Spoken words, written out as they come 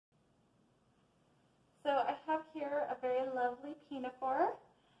have here a very lovely Pinafore.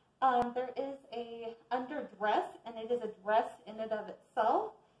 There is a underdress, and it is a dress in and of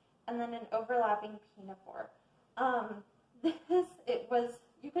itself, and then an overlapping Pinafore.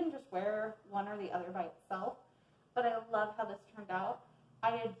 You can just wear one or the other by itself, but I love how this turned out.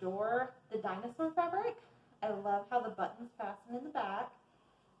 I adore the dinosaur fabric. I love how the buttons fasten in the back.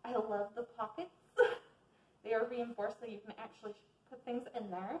 I love the pockets. They are reinforced so you can actually put things in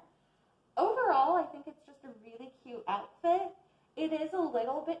there. Overall, I think it's just a really cute outfit. It is a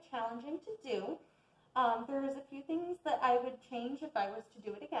little bit challenging to do. There's a few things that I would change if I was to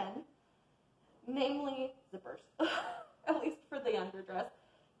do it again, namely zippers, at least for the underdress,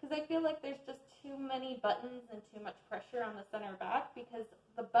 because I feel like there's just too many buttons and too much pressure on the center back because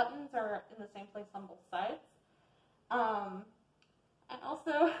the buttons are in the same place on both sides. I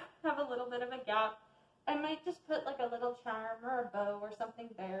also have a little bit of a gap. I might just put like a little charm or a bow or something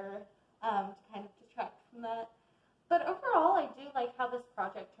there to kind of detract from that. But overall, I do like how this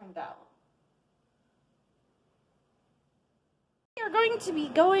project turned out. We are going to be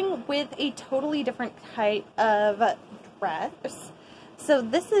going with a totally different type of dress. So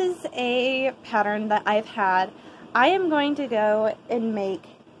this is a pattern that I've had. I am going to go and make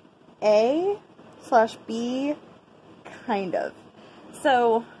A/B kind of.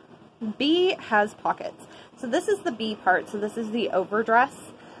 So B has pockets. So this is the B part. So this is the overdress.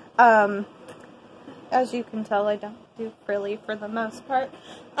 As you can tell, I don't do frilly for the most part.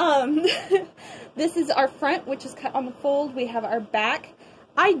 This is our front, which is cut on the fold. We have our back.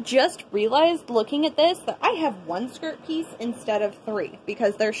 I just realized looking at this that I have one skirt piece instead of three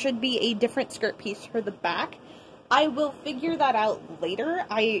because there should be a different skirt piece for the back. I will figure that out later.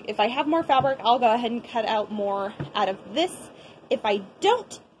 If I have more fabric, I'll go ahead and cut out more out of this. If I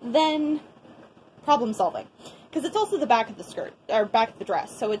don't, then problem solving. Because it's also the back of the skirt, or back of the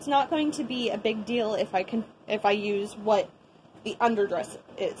dress, so it's not going to be a big deal if I use what the underdress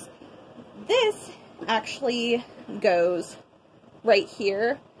is. This actually goes right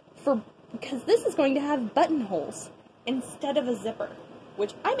here because this is going to have buttonholes instead of a zipper,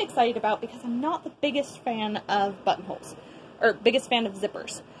 which I'm excited about because I'm not the biggest fan of buttonholes, or biggest fan of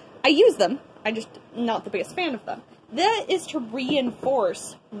zippers. I use them, I'm just not the biggest fan of them. That is to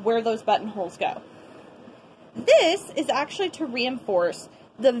reinforce where those buttonholes go. This is actually to reinforce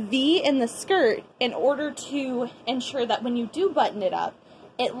the V in the skirt in order to ensure that when you do button it up,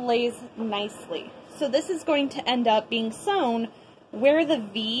 it lays nicely. So this is going to end up being sewn where the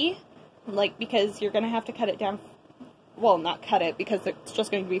V, because you're going to have to cut it down, well, not cut it because it's just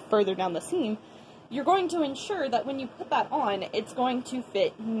going to be further down the seam. You're going to ensure that when you put that on, it's going to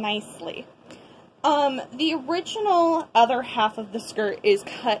fit nicely. The original other half of the skirt is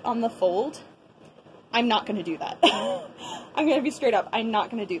cut on the fold. I'm not going to do that. I'm going to be straight up. I'm not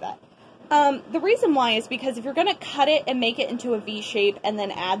going to do that. The reason why is because if you're going to cut it and make it into a V shape and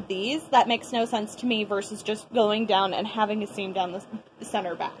then add these, that makes no sense to me versus just going down and having a seam down the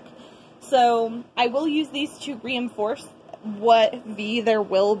center back. So I will use these to reinforce what V there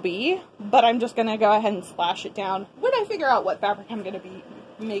will be, but I'm just going to go ahead and splash it down when I figure out what fabric I'm going to be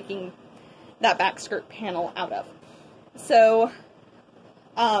making that back skirt panel out of. So,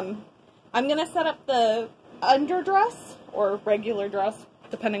 I'm going to set up the underdress, or regular dress,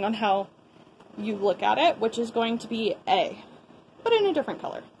 depending on how you look at it, which is going to be A, but in a different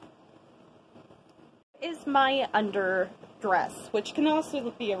color. Is my underdress, which can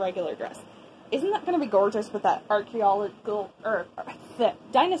also be a regular dress. Isn't that going to be gorgeous with that archaeological, or the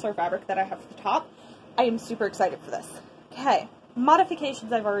dinosaur fabric that I have at the top? I am super excited for this. Okay,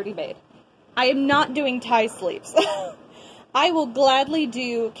 modifications I've already made. I am not doing tie sleeves. I will gladly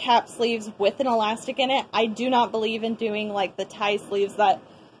do cap sleeves with an elastic in it. I do not believe in doing like the tie sleeves that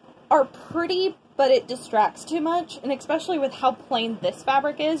are pretty, but it distracts too much. And especially with how plain this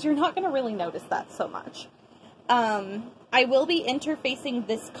fabric is, you're not going to really notice that so much. I will be interfacing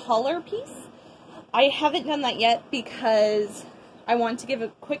this collar piece. I haven't done that yet because I want to give a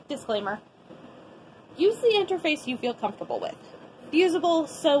quick disclaimer. Use the interface you feel comfortable with. Fusible,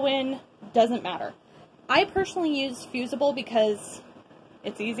 sew-in, doesn't matter. I personally use fusible because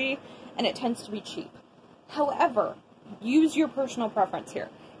it's easy and it tends to be cheap. However, use your personal preference here.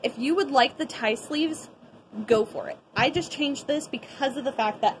 If you would like the tie sleeves, go for it. I just changed this because of the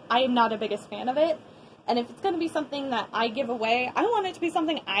fact that I am not a biggest fan of it. And if it's going to be something that I give away, I want it to be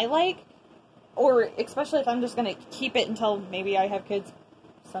something I like. Or especially if I'm just going to keep it until maybe I have kids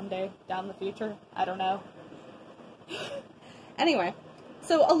someday down the future. I don't know. Anyway.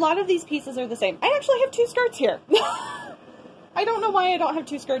 So a lot of these pieces are the same. I actually have two skirts here. I don't know why I don't have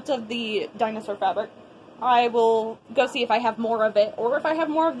two skirts of the dinosaur fabric. I will go see if I have more of it, or if I have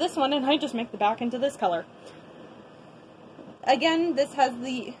more of this one and I just make the back into this color. again, this has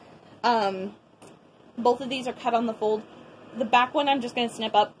the, both of these are cut on the fold. The back one I'm just going to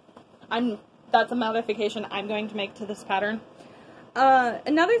snip up. That's a modification I'm going to make to this pattern.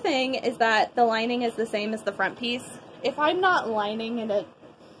 Another thing is that the lining is the same as the front piece. If I'm not lining it,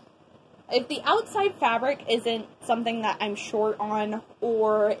 if the outside fabric isn't something that I'm short on,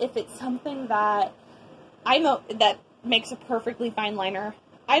 or if it's something that I know that makes a perfectly fine liner,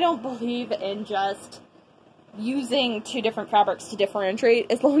 I don't believe in just using two different fabrics to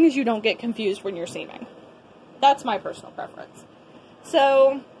differentiate, as long as you don't get confused when you're seaming. That's my personal preference.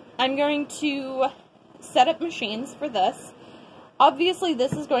 So I'm going to set up machines for this. Obviously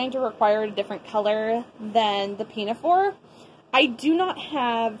this is going to require a different color than the Pinafore. I do not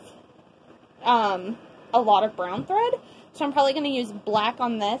have a lot of brown thread, so I'm probably going to use black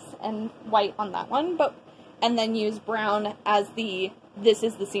on this and white on that one, and then use brown as this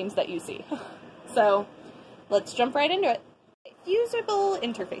is the seams that you see. So let's jump right into it. Fusible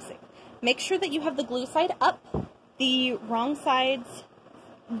interfacing. Make sure that you have the glue side up, the wrong sides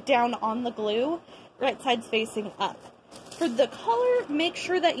down on the glue, right side's facing up. For the color, make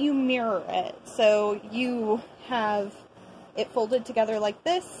sure that you mirror it. So you have it folded together like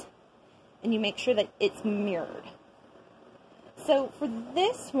this, and you make sure that it's mirrored. So for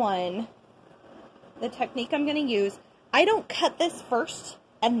this one, the technique I'm going to use, I don't cut this first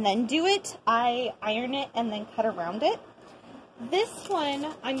and then do it. I iron it and then cut around it. This one,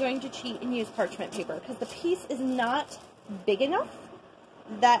 I'm going to cheat and use parchment paper because the piece is not big enough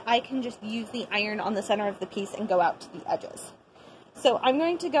that I can just use the iron on the center of the piece and go out to the edges. So I'm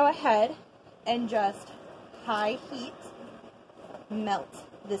going to go ahead and just high heat melt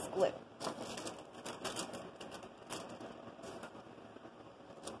this glue.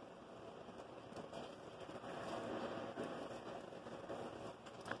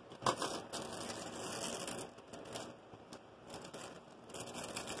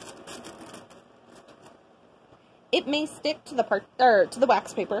 It may stick to the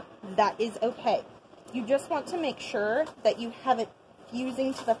wax paper. That is okay. You just want to make sure that you have it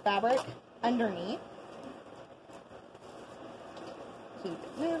fusing to the fabric underneath. Keep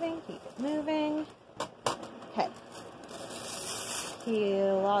it moving, keep it moving. Okay.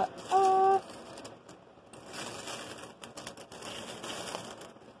 Peel it off.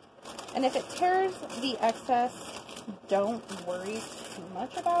 And if it tears the excess, don't worry too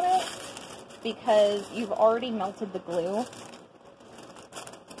much about it, because you've already melted the glue.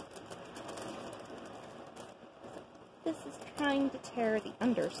 This is trying to tear the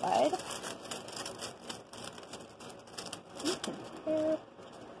underside. You can tear,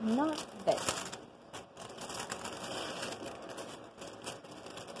 not this.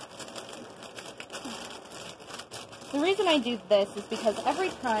 The reason I do this is because every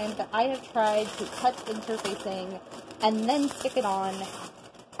time that I have tried to cut interfacing and then stick it on,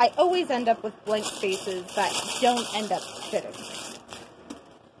 I always end up with blank spaces that don't end up fitting.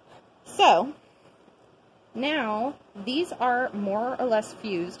 So, now, these are more or less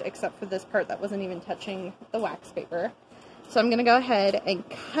fused, except for this part that wasn't even touching the wax paper. So I'm going to go ahead and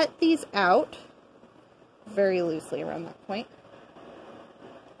cut these out very loosely around that point.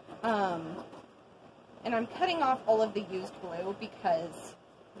 And I'm cutting off all of the used glue because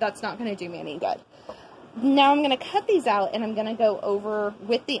that's not going to do me any good. Now I'm going to cut these out and I'm going to go over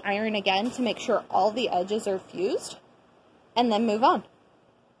with the iron again to make sure all the edges are fused and then move on.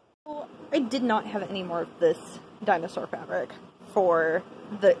 I did not have any more of this dinosaur fabric for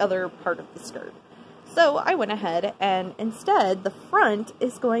the other part of the skirt. So I went ahead and instead the front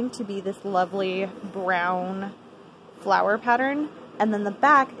is going to be this lovely brown flower pattern, and then the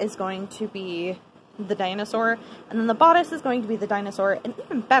back is going to be the dinosaur, and then the bodice is going to be the dinosaur, and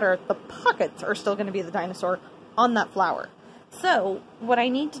even better, the pockets are still going to be the dinosaur on that flower. So what I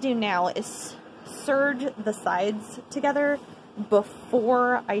need to do now is serge the sides together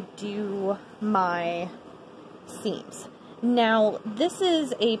before I do my seams. Now this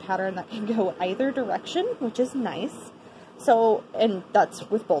is a pattern that can go either direction, which is nice. So, and that's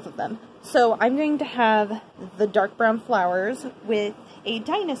with both of them. So I'm going to have the dark brown flowers with a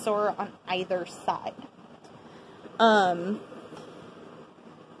dinosaur on either side. And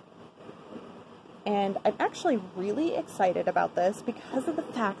I'm actually really excited about this because of the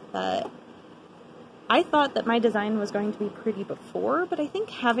fact that I thought that my design was going to be pretty before, but I think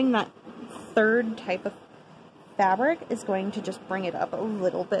having that third type of fabric is going to just bring it up a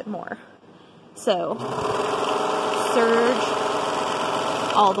little bit more. So, serge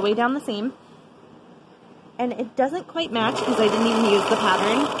all the way down the seam. And it doesn't quite match because I didn't even use the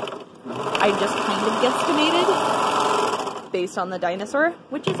pattern. I just kind of guesstimated. based on the dinosaur,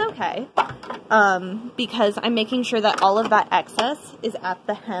 which is okay, because I'm making sure that all of that excess is at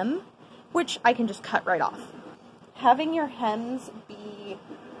the hem, which I can just cut right off. Having your hems be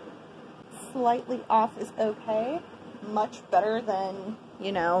slightly off is okay, much better than,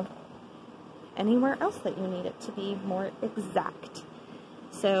 you know, anywhere else that you need it to be more exact.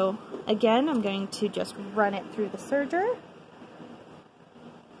 So again, I'm going to just run it through the serger.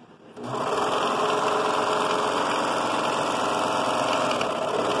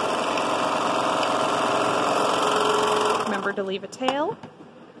 Remember to leave a tail.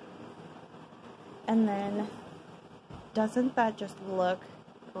 And then, doesn't that just look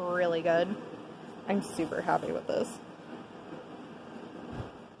really good? I'm super happy with this.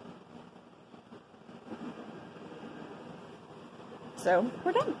 So,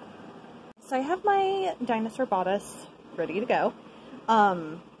 we're done. So I have my dinosaur bodice ready to go.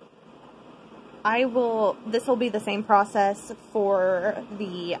 This will be the same process for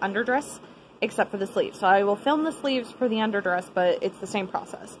the underdress, except for the sleeves. So I will film the sleeves for the underdress, but it's the same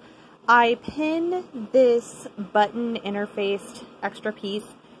process. I pin this button interfaced extra piece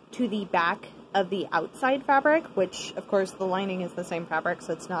to the back of the outside fabric, which of course the lining is the same fabric,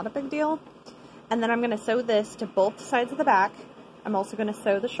 so it's not a big deal. And then I'm going to sew this to both sides of the back. I'm also going to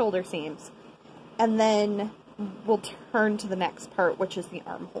sew the shoulder seams. And then we'll turn to the next part, which is the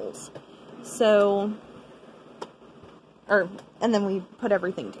armholes. So, and then we put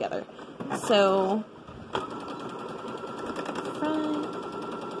everything together. So, front.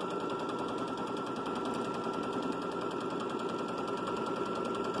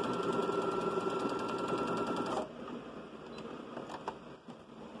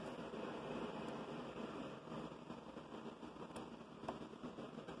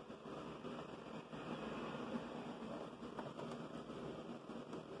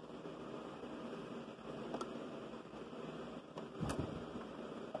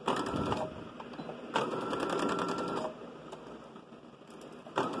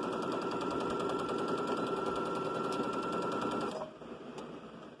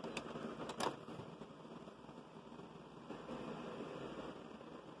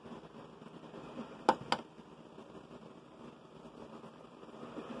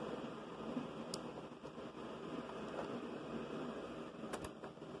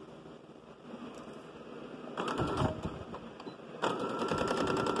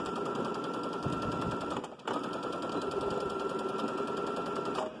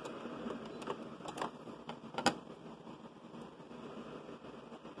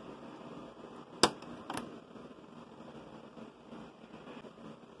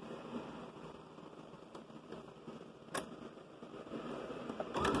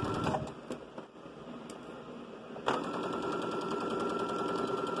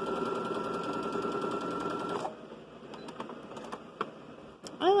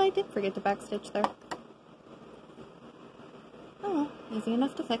 Oh, I did forget to backstitch there. Oh well, easy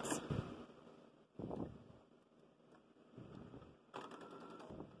enough to fix.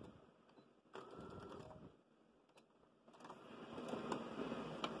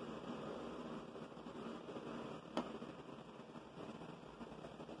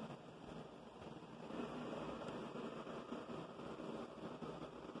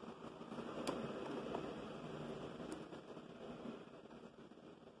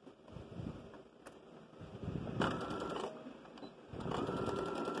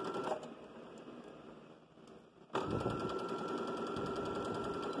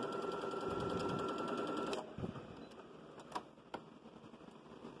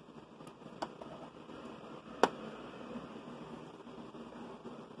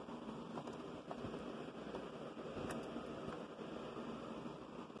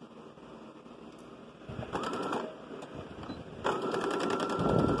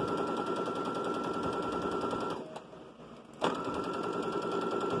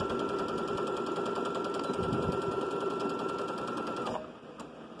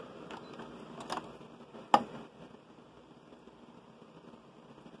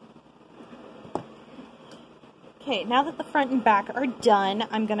 Okay, now that the front and back are done,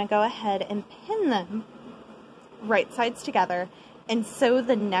 I'm going to go ahead and pin them right sides together and sew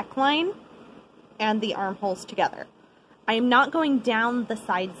the neckline and the armholes together. I am not going down the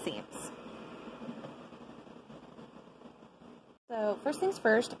side seams. So first things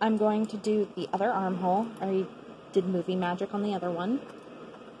first, I'm going to do the other armhole. I did movie magic on the other one,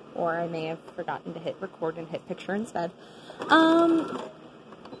 or I may have forgotten to hit record and hit picture instead.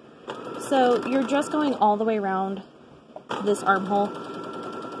 So you're just going all the way around this armhole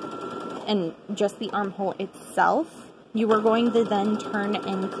and just the armhole itself. You are going to then turn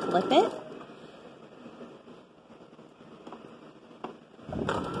and clip it.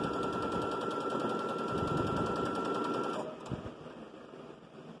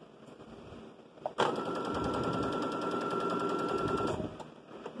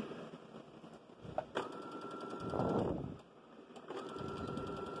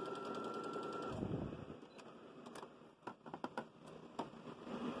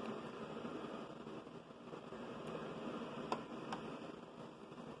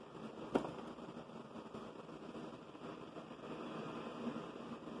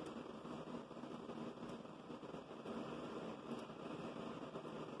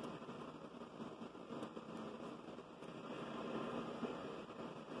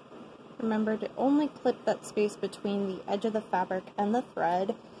 remember to only clip that space between the edge of the fabric and the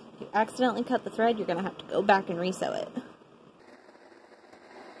thread. If you accidentally cut the thread, you're going to have to go back and resew it.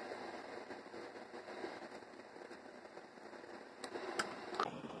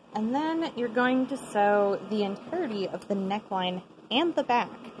 And then you're going to sew the entirety of the neckline and the back.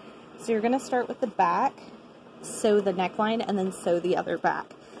 So you're going to start with the back, sew the neckline, and then sew the other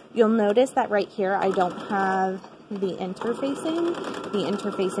back. You'll notice that right here I don't have the interfacing. The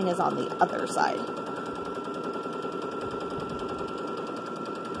interfacing is on the other side.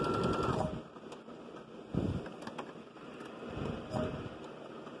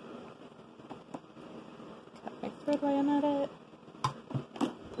 Cut my thread while I'm at it.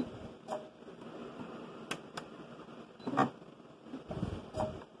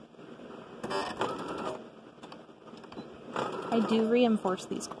 I do reinforce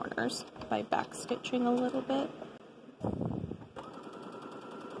these corners by back stitching a little bit.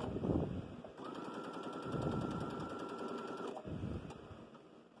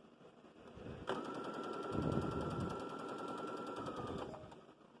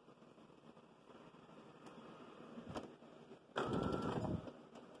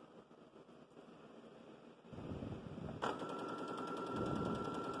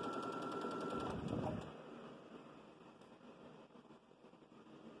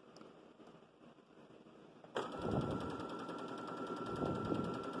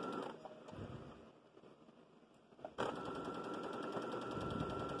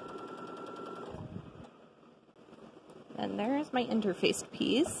 And there's my interfaced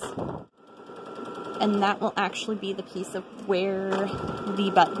piece. And that will actually be the piece of where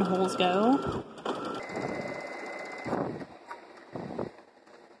the buttonholes go.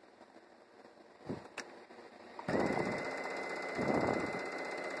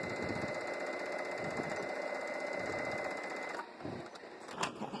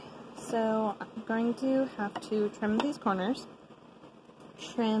 Okay, so I'm going to have to trim these corners.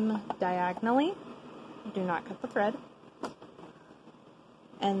 Trim diagonally. Do not cut the thread.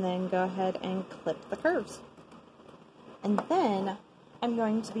 And then go ahead and clip the curves. And then I'm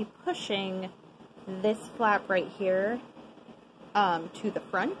going to be pushing this flap right here to the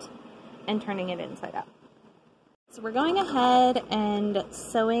front and turning it inside out. So we're going ahead and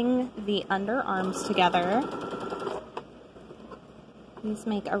sewing the underarms together. These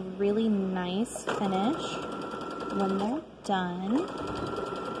make a really nice finish when they're done.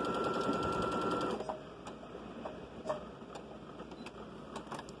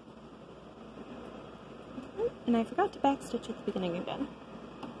 And I forgot to backstitch at the beginning again.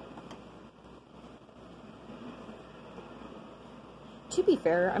 To be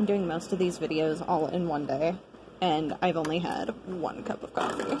fair, I'm doing most of these videos all in one day, and I've only had 1 cup of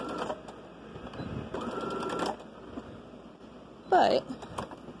coffee. But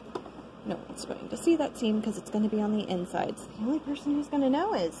no one's going to see that seam because it's going to be on the inside. So the only person who's going to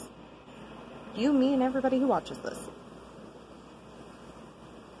know is you, me, and everybody who watches this.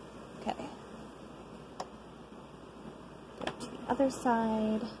 Okay. Other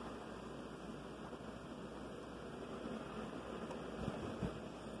side.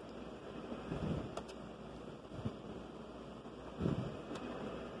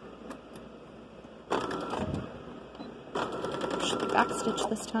 Should be backstitch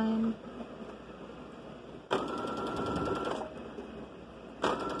this time.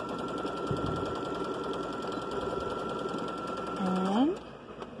 And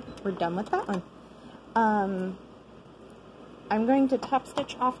we're done with that one. I'm going to top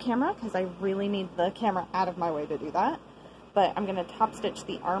stitch off camera because I really need the camera out of my way to do that. But I'm going to top stitch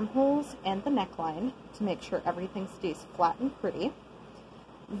the armholes and the neckline to make sure everything stays flat and pretty.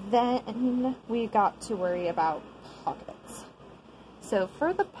 Then we got to worry about pockets. So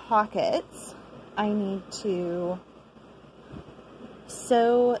for the pockets, I need to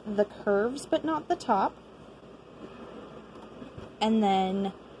sew the curves but not the top. And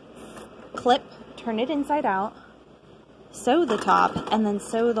then clip, turn it inside out, sew the top, and then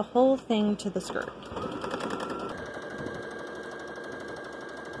sew the whole thing to the skirt.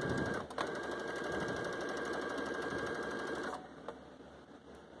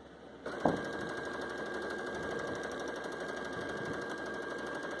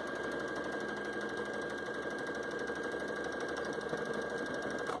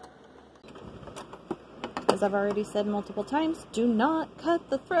 As I've already said multiple times, do not cut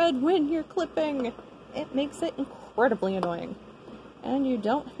the thread when you're clipping. It makes it incredibly annoying. And you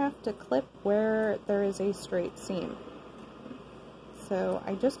don't have to clip where there is a straight seam. So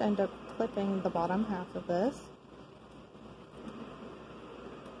I just end up clipping the bottom half of this.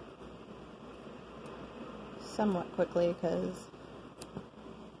 Somewhat quickly because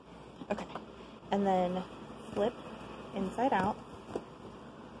Okay, and then flip inside out.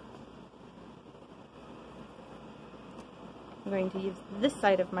 I'm going to use this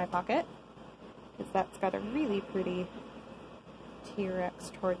side of my pocket because that's got a really pretty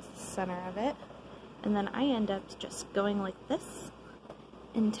T-Rex towards the center of it. And then I end up just going like this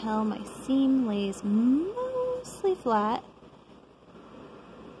until my seam lays mostly flat.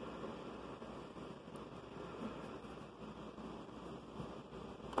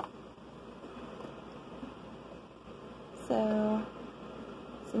 So,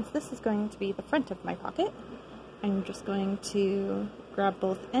 since this is going to be the front of my pocket, I'm just going to grab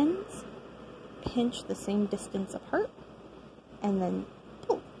both ends, pinch the same distance apart, and then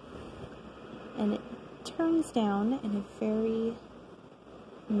pull. And it turns down in a very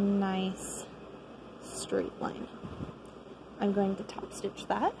nice straight line. I'm going to top stitch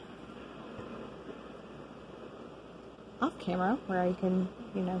that off camera where I can,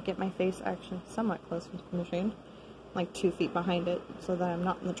 you know, get my face actually somewhat close to the machine, like 2 feet behind it so that I'm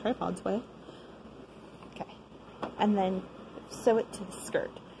not in the tripod's way. Okay, and then sew it to the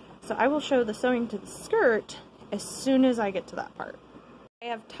skirt. So I will show the sewing to the skirt as soon as I get to that part. I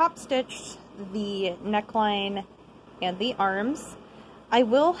have top stitched the neckline and the arms. I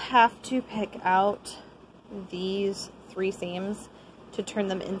will have to pick out these 3 seams to turn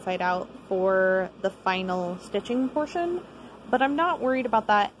them inside out for the final stitching portion, but I'm not worried about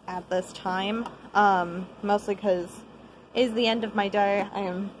that at this time, mostly because it is the end of my day. I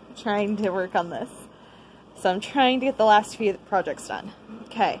am trying to work on this, so I'm trying to get the last few projects done.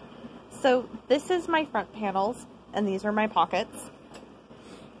 Okay, so this is my front panels, and these are my pockets.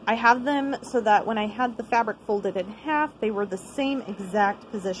 I have them so that when I had the fabric folded in half, they were the same exact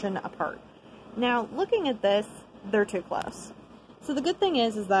position apart. Now, looking at this, they're too close. So the good thing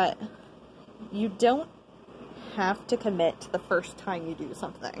is that you don't have to commit the first time you do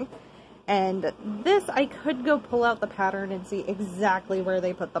something. And this, I could go pull out the pattern and see exactly where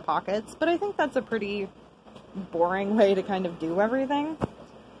they put the pockets, but I think that's a pretty boring way to kind of do everything.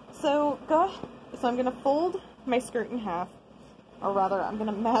 So I'm going to fold my skirt in half, or rather I'm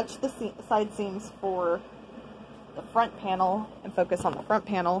going to match the side seams for the front panel and focus on the front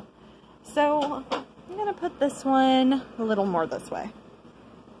panel. So I'm going to put this one a little more this way.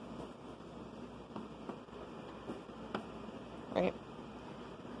 Right?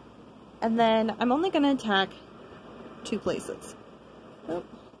 And then I'm only going to tack 2 places. Oh,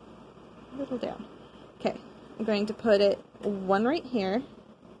 a little down. Okay, I'm going to put it one right here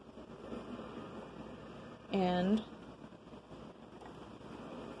and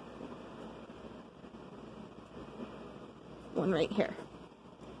one right here.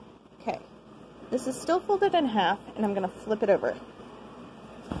 Okay, this is still folded in half, and I'm going to flip it over.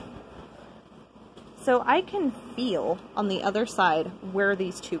 So I can feel on the other side where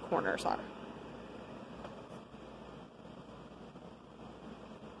these 2 corners are.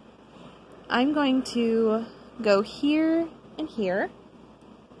 I'm going to go here and here,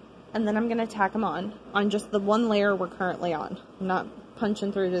 and then I'm going to tack them on just the one layer we're currently on. I'm not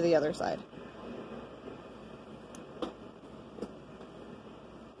punching through to the other side.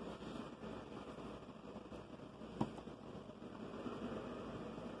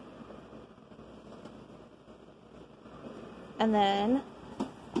 And then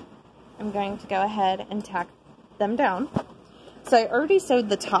I'm going to go ahead and tack them down. So I already sewed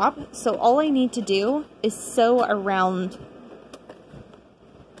the top, so all I need to do is sew around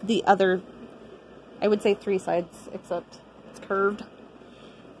the other, I would say 3 sides, except it's curved.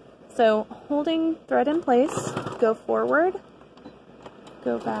 So holding thread in place, go forward,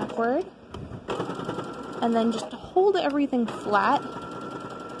 go backward, and then just hold everything flat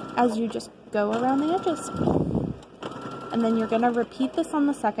as you just go around the edges. And then you're going to repeat this on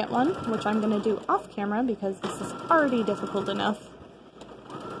the second one, which I'm going to do off camera because this is already difficult enough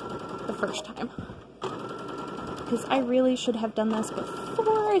the first time. Because I really should have done this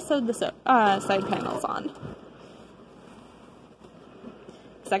before I sewed the side panels on.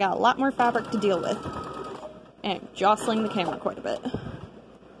 Because I got a lot more fabric to deal with. And I'm jostling the camera quite a bit.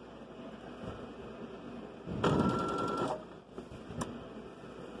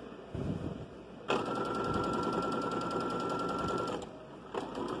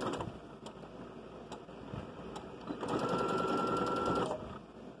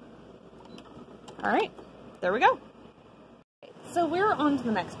 Alright, there we go. So we're on to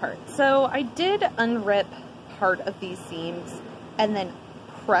the next part. So I did unrip part of these seams and then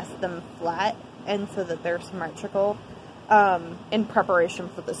press them flat and so that they're symmetrical in preparation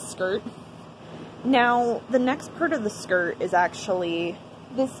for the skirt. Now, the next part of the skirt is actually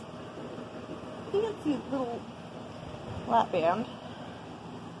this fancy little lap band.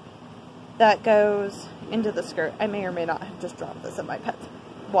 that goes into the skirt. I may or may not have just dropped this at my pet's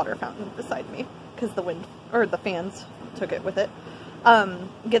water fountain beside me because the wind, or the fans took it with it.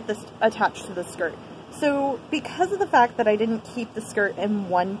 Get this attached to the skirt. So because of the fact that I didn't keep the skirt in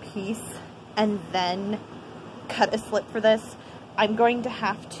one piece and then cut a slip for this, I'm going to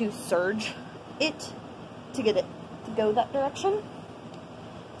have to serge it to get it to go that direction.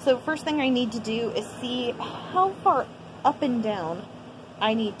 So first thing I need to do is see how far up and down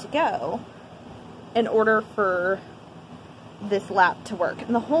I need to go in order for this lap to work.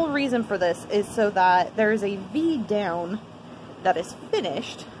 And the whole reason for this is so that there is a V down that is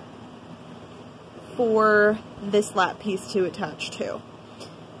finished for this lap piece to attach to.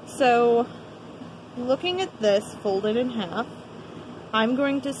 So looking at this folded in half, I'm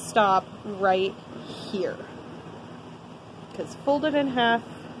going to stop right here. Because folded in half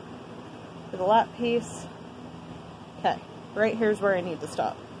for the lap piece, okay, right here's where I need to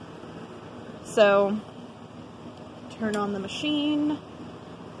stop. So, turn on the machine,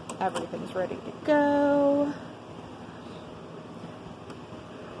 everything's ready to go.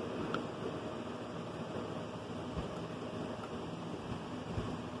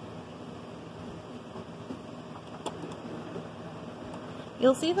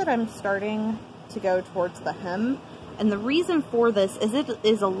 You'll see that I'm starting to go towards the hem. And the reason for this is it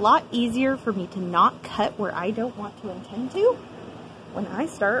is a lot easier for me to not cut where I don't want to intend to when I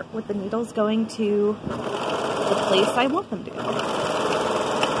start with the needles going to the place I want them to go.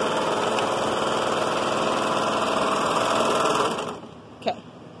 Okay.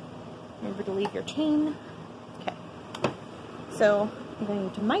 Remember to leave your chain. Okay. So I'm going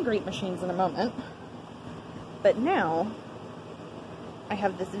to migrate machines in a moment. But now I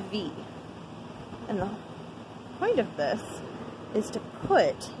have this V. And the point of this is to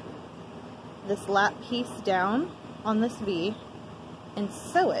put this lap piece down on this V and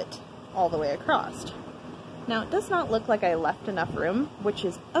sew it all the way across. Now it does not look like I left enough room, which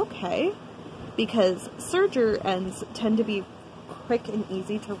is okay because serger ends tend to be quick and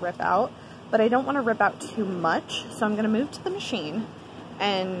easy to rip out, but I don't want to rip out too much, so I'm going to move to the machine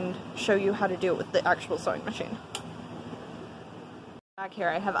and show you how to do it with the actual sewing machine. Back here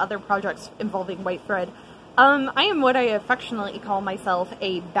I have other projects involving white thread. I am what I affectionately call myself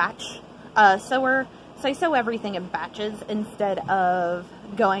a batch sewer, so I sew everything in batches instead of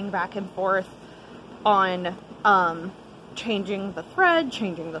going back and forth on changing the thread,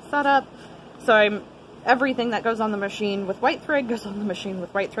 changing the setup. So everything that goes on the machine with white thread goes on the machine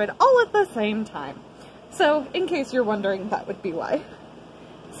with white thread all at the same time. So in case you're wondering, that would be why.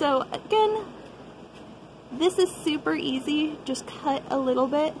 So again, this is super easy, just cut a little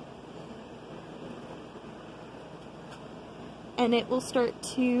bit and it will start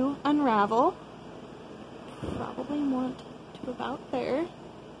to unravel. Probably want to about there.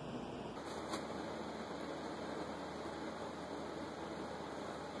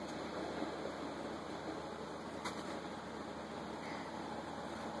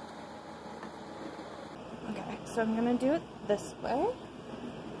 Okay, so I'm gonna do it this way.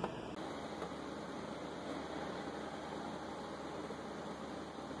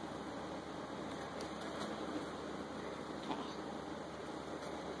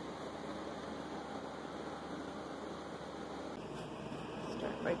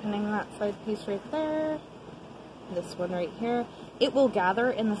 By pinning that side piece right there, this one right here. It will gather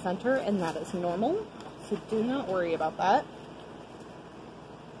in the center and that is normal, so do not worry about that.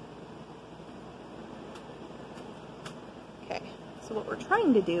 Okay, so what we're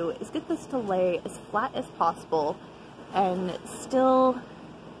trying to do is get this to lay as flat as possible and still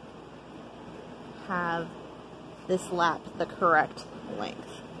have this lap the correct length.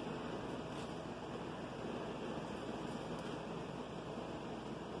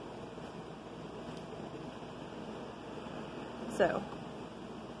 So,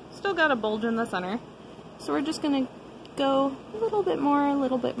 still got a bulge in the center, so we're just going to go a little bit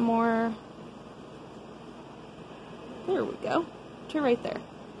more, there we go, to right there.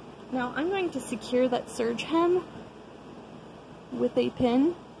 Now I'm going to secure that serge hem with a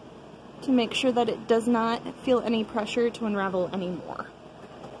pin to make sure that it does not feel any pressure to unravel anymore.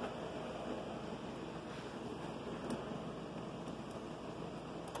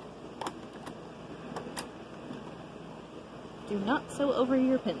 Do not sew over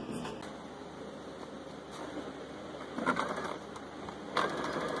your pins.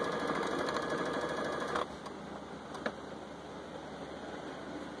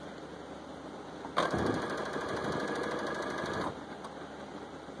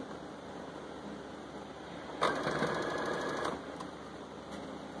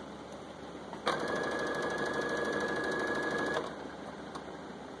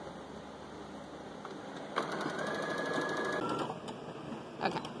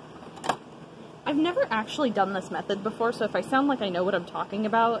 I've never actually done this method before, so if I sound like I know what I'm talking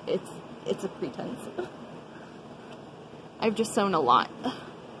about, it's a pretense. I've just sewn a lot.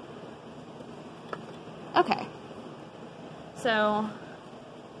 Okay. So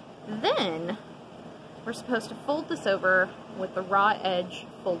then we're supposed to fold this over with the raw edge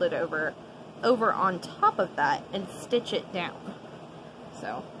folded over on top of that and stitch it down.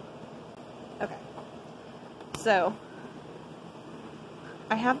 So, okay. So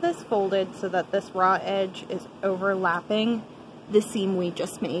I have this folded so that this raw edge is overlapping the seam we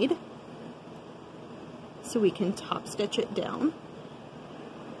just made, so we can top stitch it down.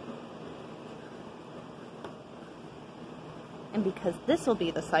 And because this will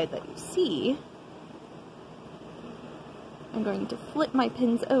be the side that you see, I'm going to flip my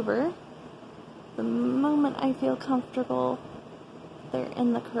pins over the moment I feel comfortable they're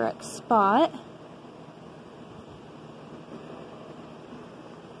in the correct spot,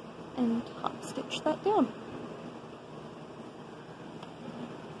 and top stitch that down.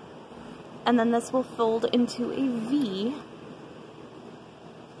 And then this will fold into a V.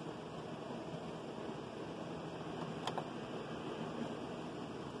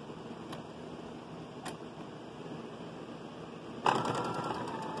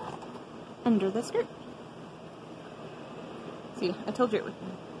 Under the skirt. See, I told you it would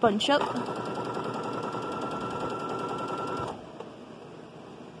bunch up.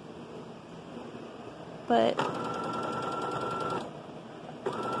 But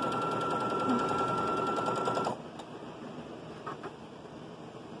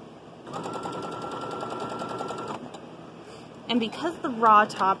and because the raw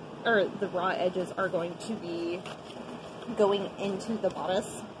top, or the raw edges are going to be going into the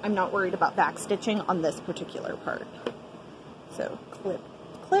bodice, I'm not worried about back stitching on this particular part. So clip,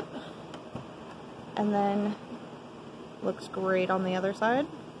 clip, and then looks great on the other side.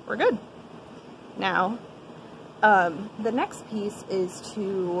 We're good. Now, the next piece is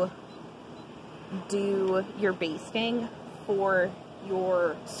to do your basting for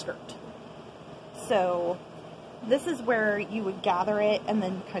your skirt. So this is where you would gather it and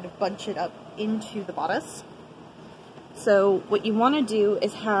then kind of bunch it up into the bodice. So what you want to do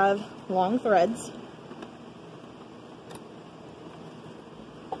is have long threads,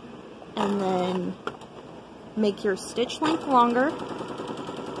 and then make your stitch length longer,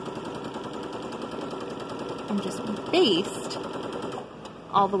 and just baste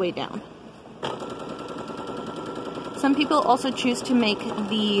all the way down. Some people also choose to make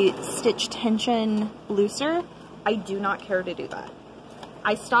the stitch tension looser. I do not care to do that.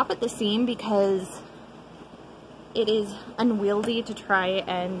 I stop at the seam because it is unwieldy to try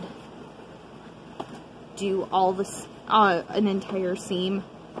and do all this, an entire seam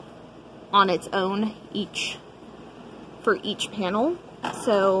on its own for each panel.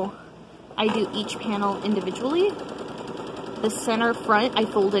 So I do each panel individually. The center front I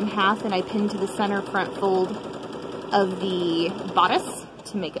fold in half and I pin to the center front fold of the bodice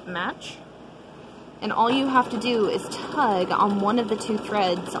to make it match. And all you have to do is tug on one of the two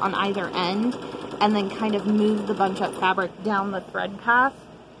threads on either end and then kind of move the bunch up fabric down the thread path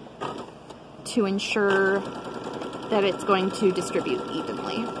to ensure that it's going to distribute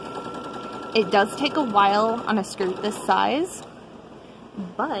evenly. It does take a while on a skirt this size,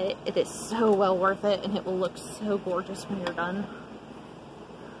 but it is so well worth it, and it will look so gorgeous when you're done.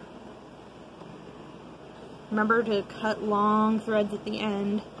 Remember to cut long threads at the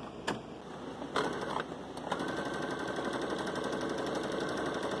end.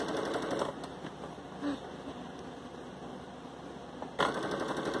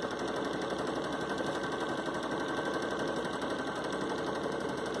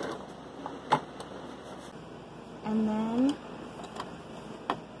 And then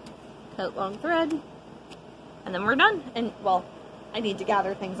cut long thread, and then we're done. And well, I need to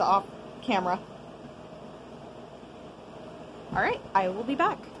gather things off camera. Alright, I will be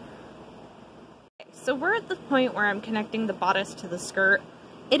back. Okay, so we're at the point where I'm connecting the bodice to the skirt.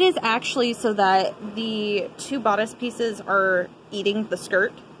 It is actually so that the two bodice pieces are eating the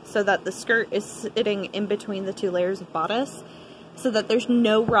skirt, so that the skirt is sitting in between the two layers of bodice, so that there's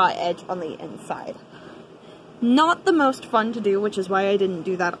no raw edge on the inside. Not the most fun to do, which is why I didn't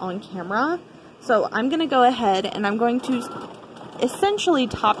do that on camera. So I'm going to go ahead and I'm going to essentially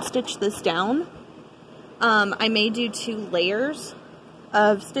top stitch this down. I may do 2 layers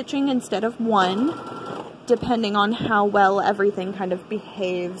of stitching instead of 1, depending on how well everything kind of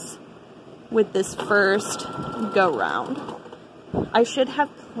behaves with this first go round. I should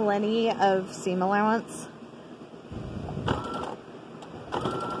have plenty of seam allowance.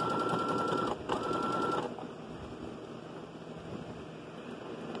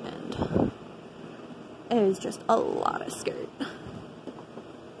 It is just a lot of skirt.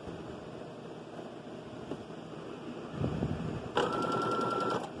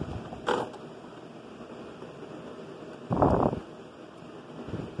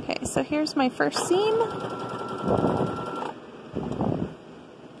 Okay, so here's my first seam.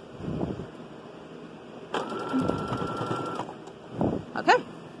 Okay.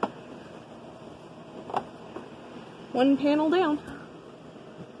 One panel down.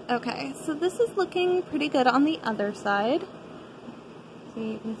 Okay, so this is looking pretty good on the other side. So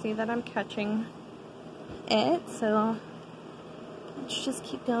you can see that I'm catching it, so let's just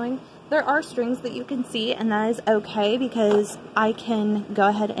keep going. There are strings that you can see, and that is okay because I can go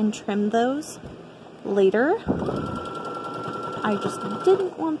ahead and trim those later. I just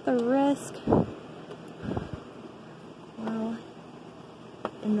didn't want the risk while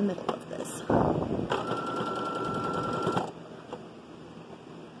in the middle of this.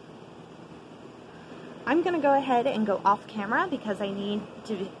 I'm going to go ahead and go off camera because I need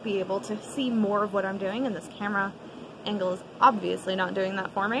to be able to see more of what I'm doing, and this camera angle is obviously not doing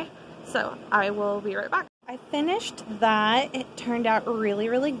that for me. So I will be right back. I finished that. It turned out really,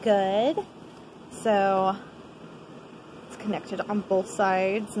 really good. So it's connected on both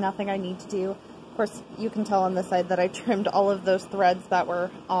sides. Nothing I need to do. Of course, you can tell on this side that I trimmed all of those threads that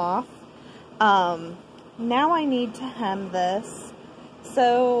were off. Now I need to hem this.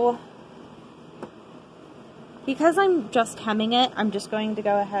 So because I'm just hemming it, I'm just going to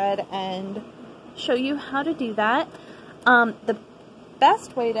go ahead and show you how to do that. The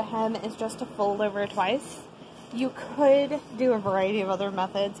best way to hem is just to fold over twice. You could do a variety of other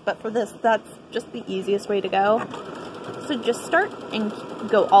methods, but for this, that's just the easiest way to go. So just start and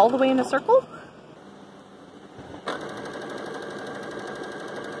go all the way in a circle.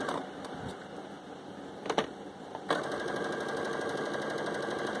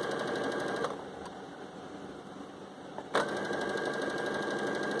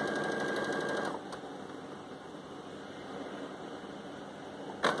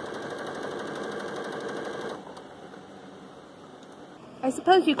 I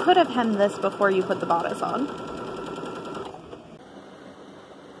suppose you could have hemmed this before you put the bodice on.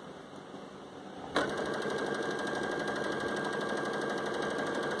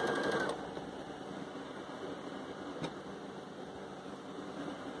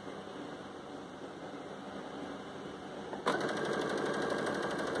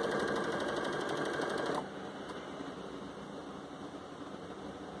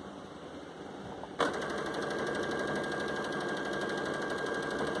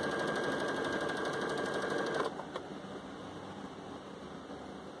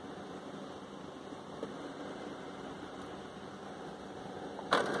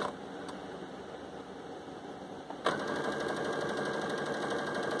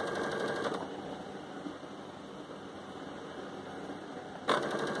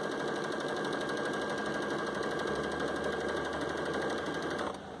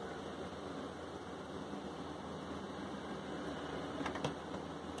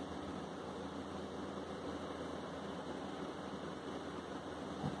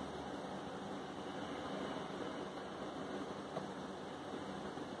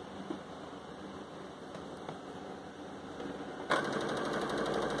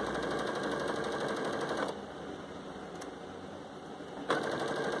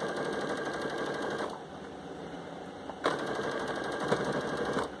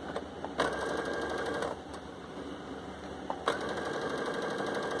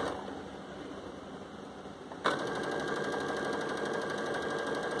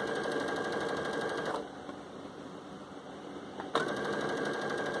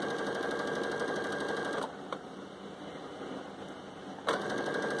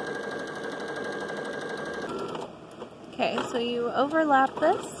 Okay, so you overlap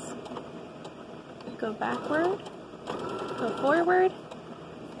this, go backward, go forward,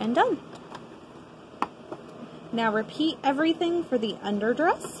 and done. Now repeat everything for the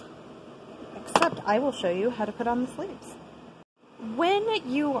underdress, except I will show you how to put on the sleeves. When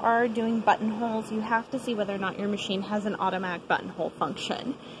you are doing buttonholes, you have to see whether or not your machine has an automatic buttonhole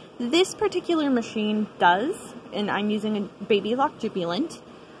function. This particular machine does, and I'm using a Baby Lock Jubilant.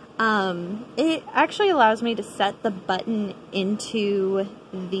 It actually allows me to set the button into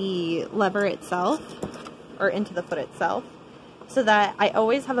the lever itself, or into the foot itself, so that I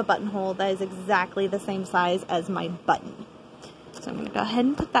always have a buttonhole that is exactly the same size as my button. So I'm going to go ahead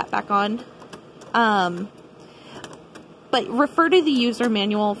and put that back on. But refer to the user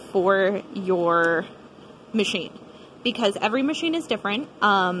manual for your machine, because every machine is different.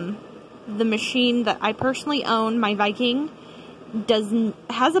 The machine that I personally own, my Viking, has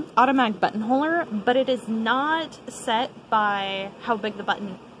an automatic buttonholer, but it is not set by how big the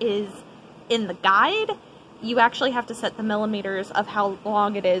button is in the guide. You actually have to set the millimeters of how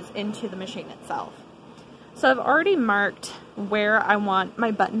long it is into the machine itself. So I've already marked where I want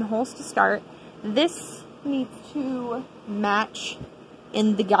my buttonholes to start. This needs to match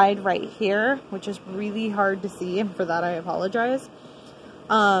in the guide right here, which is really hard to see, and for that I apologize.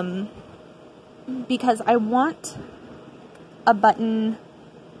 Because I want a button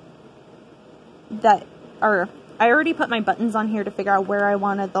that, or I already put my buttons on here to figure out where I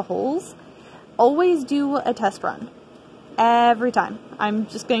wanted the holes. Always do a test run. Every time. I'm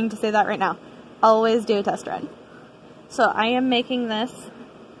just going to say that right now. Always do a test run. So I am making this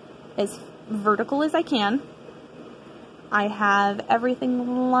as vertical as I can. I have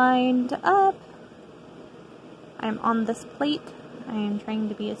everything lined up. I'm on this plate. I am trying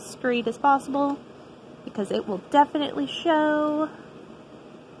to be as straight as possible because it will definitely show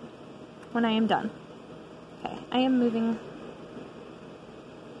when I am done. Okay, I am moving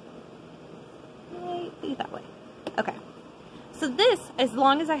slightly that way. Okay, so this, as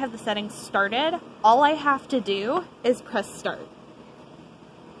long as I have the settings started, all I have to do is press start.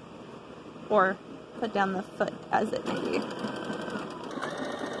 Or put down the foot, as it may be.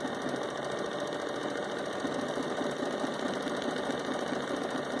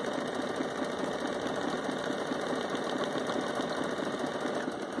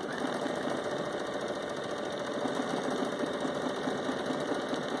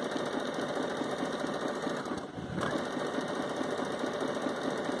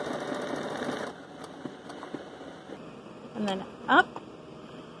 And then up.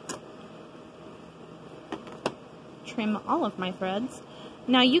 Trim all of my threads.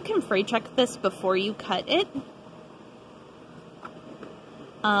 Now you can fray check this before you cut it.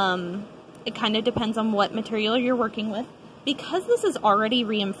 It kind of depends on what material you're working with. Because this is already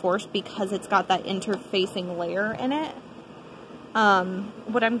reinforced, because it's got that interfacing layer in it,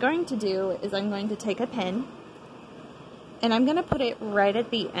 what I'm going to do is I'm going to take a pin and I'm going to put it right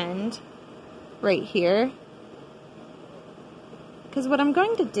at the end, right here. Because what I'm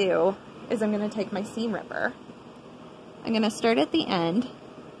going to do is I'm going to take my seam ripper. I'm going to start at the end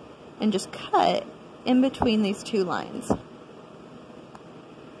and just cut in between these two lines.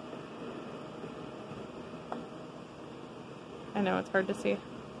 I know it's hard to see. Of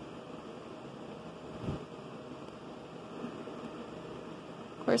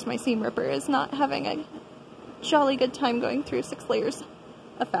course, my seam ripper is not having a jolly good time going through 6 layers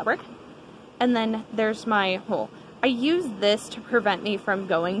of fabric. And then there's my hole. I use this to prevent me from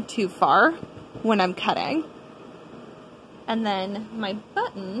going too far when I'm cutting. And then my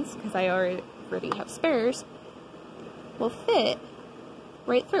buttons, because I already have spares, will fit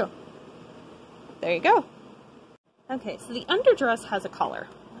right through. There you go. Okay, so the underdress has a collar.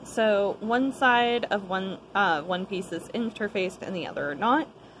 So one side of one piece is interfaced and the other not.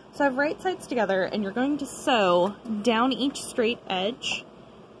 So I have right sides together, and you're going to sew down each straight edge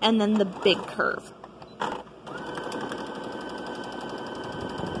and then the big curve.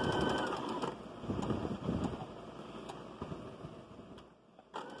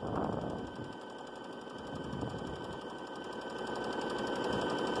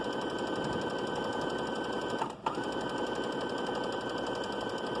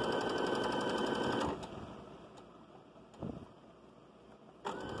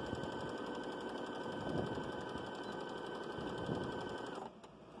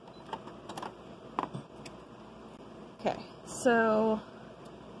 Okay, so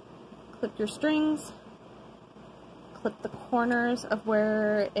clip your strings, clip the corners of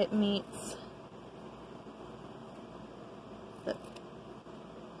where it meets,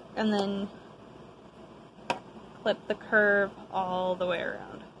 and then clip the curve all the way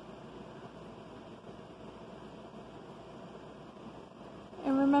around.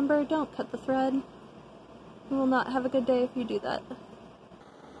 And remember, don't cut the thread. You will not have a good day if you do that.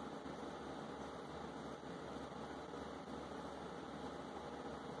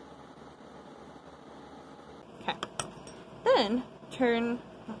 Then turn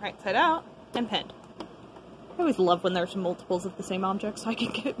right side out and pin. I always love when there's multiples of the same object so I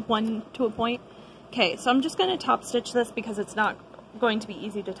can get one to a point. Okay, so I'm just going to top stitch this because it's not going to be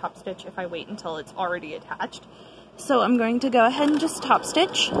easy to top stitch if I wait until it's already attached. So I'm going to go ahead and just top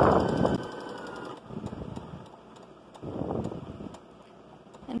stitch.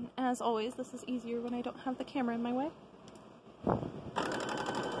 And as always, this is easier when I don't have the camera in my way.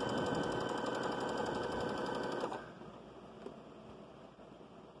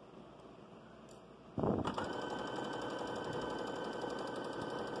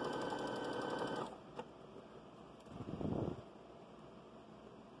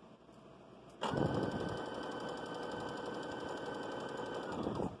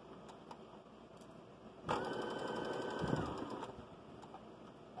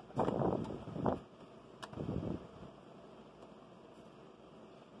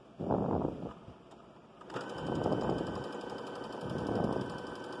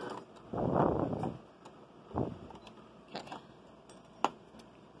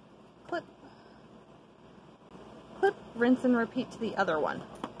 Clip, rinse, and repeat to the other one.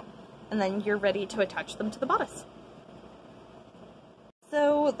 And then you're ready to attach them to the bodice.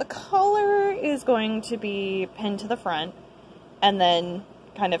 So the collar is going to be pinned to the front, and then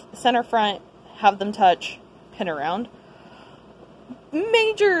kind of center front, have them touch, pin around.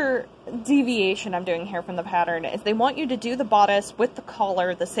 Major deviation I'm doing here from the pattern is they want you to do the bodice with the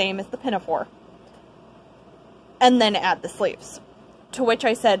collar the same as the pinafore, and then add the sleeves. To which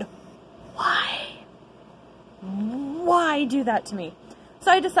I said, why? Why do that to me?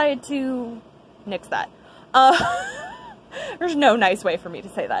 So I decided to nix that. There's no nice way for me to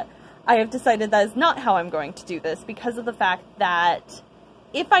say that. I have decided that is not how I'm going to do this because of the fact that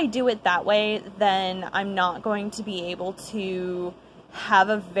if I do it that way, then I'm not going to be able to have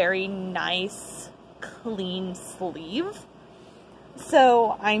a very nice, clean sleeve.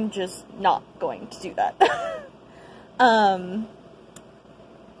 So I'm just not going to do that.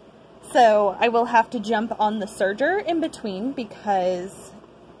 So I will have to jump on the serger in between, because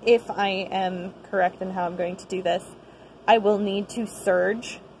if I am correct in how I'm going to do this, I will need to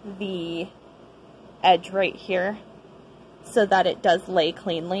serge the edge right here so that it does lay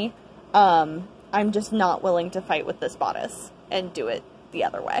cleanly. I'm just not willing to fight with this bodice and do it the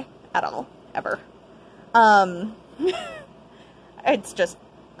other way at all, ever. It's just,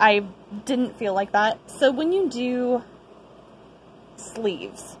 I didn't feel like that. So when you do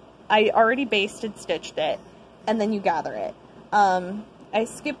sleeves, I already basted stitched it, and then you gather it. I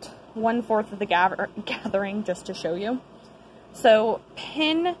skipped 1/4 of the gathering just to show you. So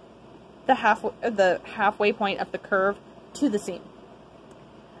pin the halfway point of the curve to the seam.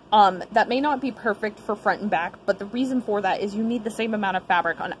 That may not be perfect for front and back, but the reason for that is you need the same amount of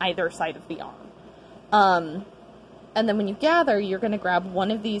fabric on either side of the arm. And then when you gather, you're going to grab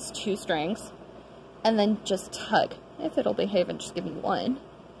one of these 2 strings and then just tug. If it'll behave and just give me one.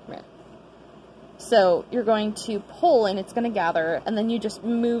 There. So you're going to pull and it's going to gather, and then you just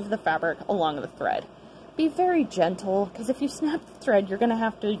move the fabric along the thread. Be very gentle, because if you snap the thread, you're going to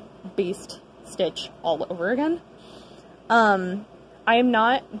have to baste stitch all over again. I am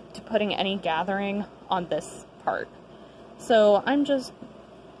not putting any gathering on this part. So I'm just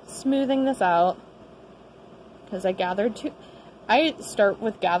smoothing this out, because I start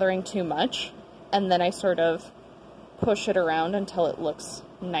with gathering too much, and then I sort of push it around until it looks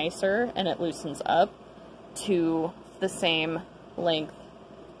nicer and it loosens up to the same length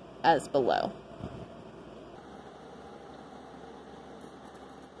as below.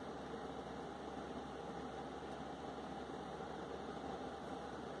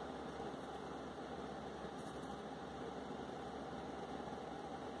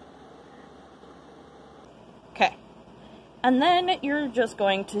 Okay, and then you're just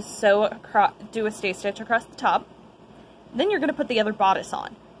going to do a stay stitch across the top. Then you're going to put the other bodice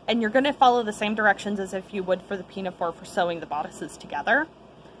on, and you're going to follow the same directions as if you would for the Pinafore for sewing the bodices together.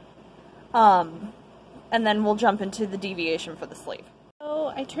 And then we'll jump into the deviation for the sleeve.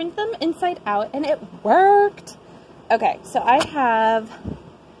 So I turned them inside out and it worked. Okay, so I have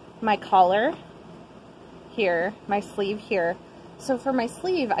my collar here, my sleeve here. So for my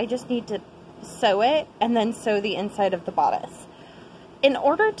sleeve, I just need to sew it and then sew the inside of the bodice. In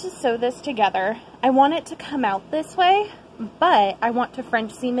order to sew this together, I want it to come out this way, but I want to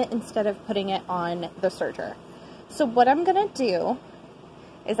French seam it instead of putting it on the serger. So what I'm going to do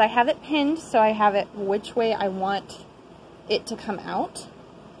is I have it pinned, so I have it which way I want it to come out.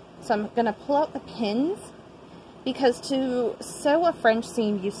 So I'm going to pull out the pins, because to sew a French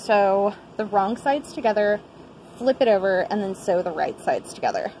seam, you sew the wrong sides together, flip it over, and then sew the right sides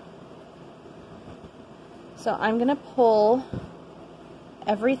together. So I'm going to pull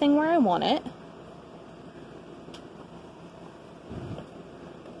everything where I want it.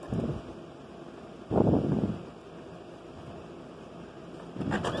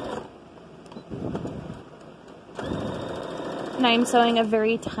 And I'm sewing a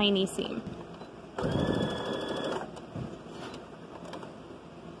very tiny seam.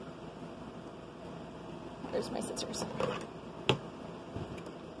 There's my scissors.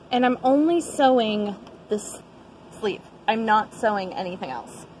 And I'm only sewing this sleeve. I'm not sewing anything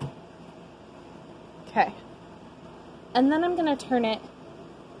else. Okay. And then I'm going to turn it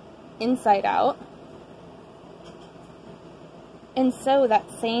inside out. and sew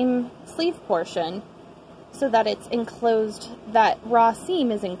that same sleeve portion so that it's enclosed, that raw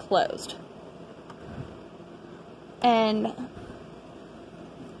seam is enclosed. And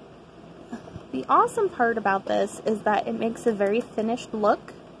the awesome part about this is that it makes a very finished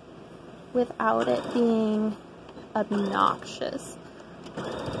look without it being obnoxious.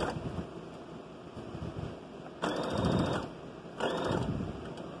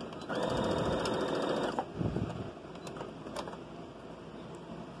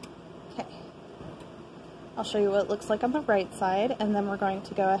 Okay, I'll show you what it looks like on the right side, and then we're going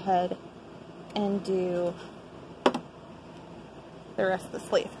to go ahead and do the rest of the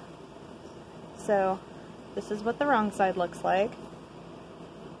sleeve. So this is what the wrong side looks like,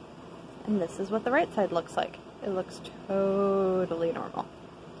 and this is what the right side looks like. It looks totally normal.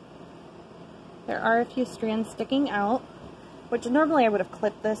 There are a few strands sticking out, which normally I would have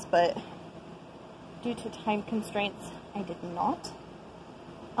clipped this, but due to time constraints, I did not.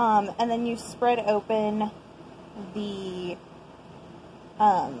 And then you spread open the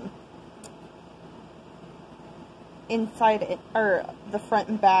inside it, or the front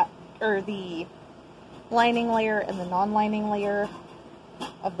and back, or the lining layer and the non-lining layer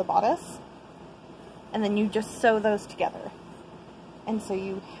of the bodice, and then you just sew those together, and so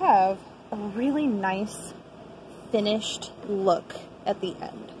you have a really nice finished look at the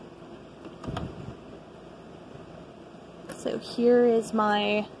end. So here is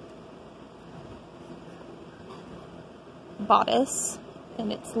my bodice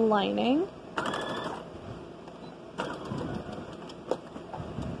and its lining.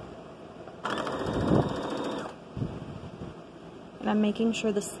 And I'm making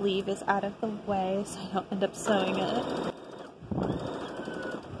sure the sleeve is out of the way so I don't end up sewing it.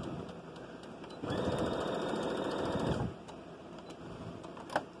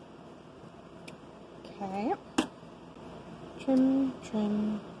 Okay. Trim,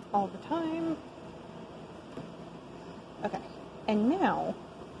 trim all the time. Okay. And now,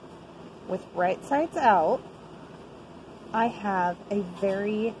 with right sides out, I have a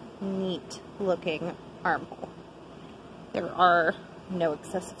very neat looking armhole. There are no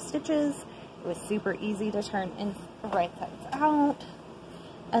excessive stitches. It was super easy to turn in right sides out.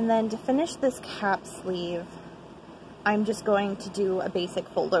 And then to finish this cap sleeve, I'm just going to do a basic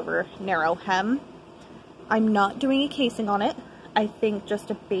fold over narrow hem. I'm not doing a casing on it. I think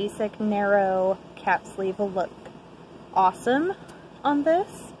just a basic narrow cap sleeve will look awesome on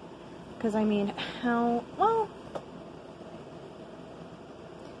this. Because I mean, well,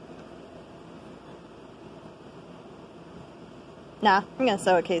 nah, I'm gonna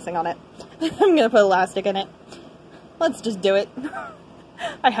sew a casing on it. I'm gonna put elastic in it. Let's just do it.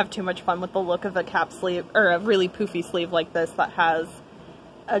 I have too much fun with the look of a cap sleeve, or a really poofy sleeve like this that has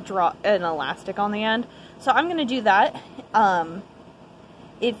an elastic on the end. So I'm gonna do that.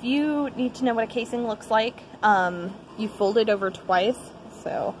 If you need to know what a casing looks like, you fold it over twice.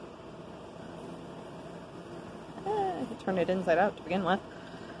 So I could turn it inside out to begin with.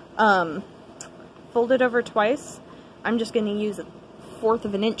 Fold it over twice. I'm just going to use 1/4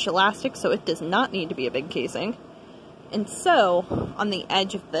 of an inch elastic, so it does not need to be a big casing. And so, on the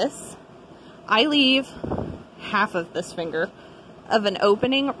edge of this, I leave half of this finger of an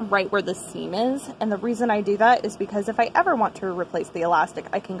opening right where the seam is. And the reason I do that is because if I ever want to replace the elastic,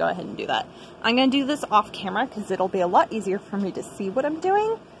 I can go ahead and do that. I'm going to do this off camera because it'll be a lot easier for me to see what I'm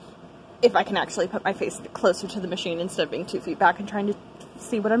doing if I can actually put my face closer to the machine instead of being 2 feet back and trying to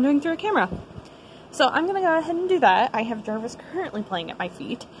see what I'm doing through a camera. So I'm going to go ahead and do that. I have Jarvis currently playing at my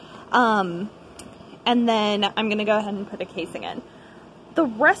feet. And then I'm going to go ahead and put a casing in. The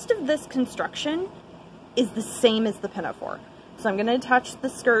rest of this construction is the same as the Pinafore. So I'm going to attach the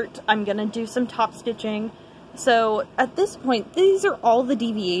skirt. I'm going to do some top stitching. So at this point, these are all the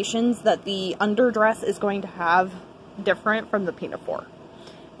deviations that the underdress is going to have different from the Pinafore.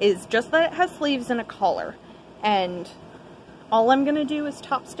 Is just that it has sleeves and a collar. And all I'm going to do is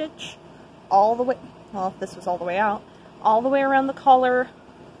top stitch all the way, well, if this was all the way out, all the way around the collar,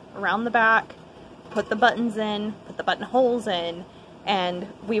 around the back, put the buttons in, put the buttonholes in, and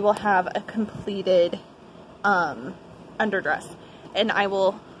we will have a completed underdress. And I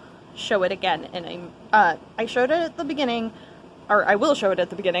will show it again. And I showed it at the beginning, or I will show it at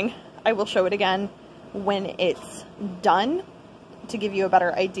the beginning. I will show it again when it's done to give you a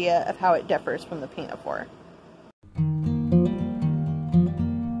better idea of how it differs from the Pinafore.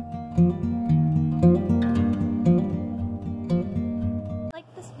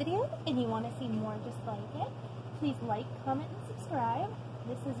 And you want to see more just like it, please like, comment, and subscribe.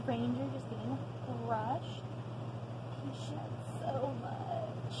 This is Ranger just getting brushed. He sheds so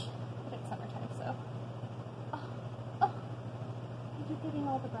much. But it's summertime, so. keep getting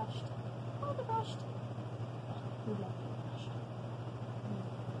all the brushed. All the brushed. We love being brushed.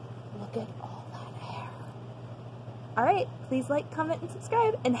 Look at all that hair. Alright, please like, comment, and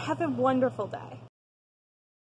subscribe, and have a wonderful day.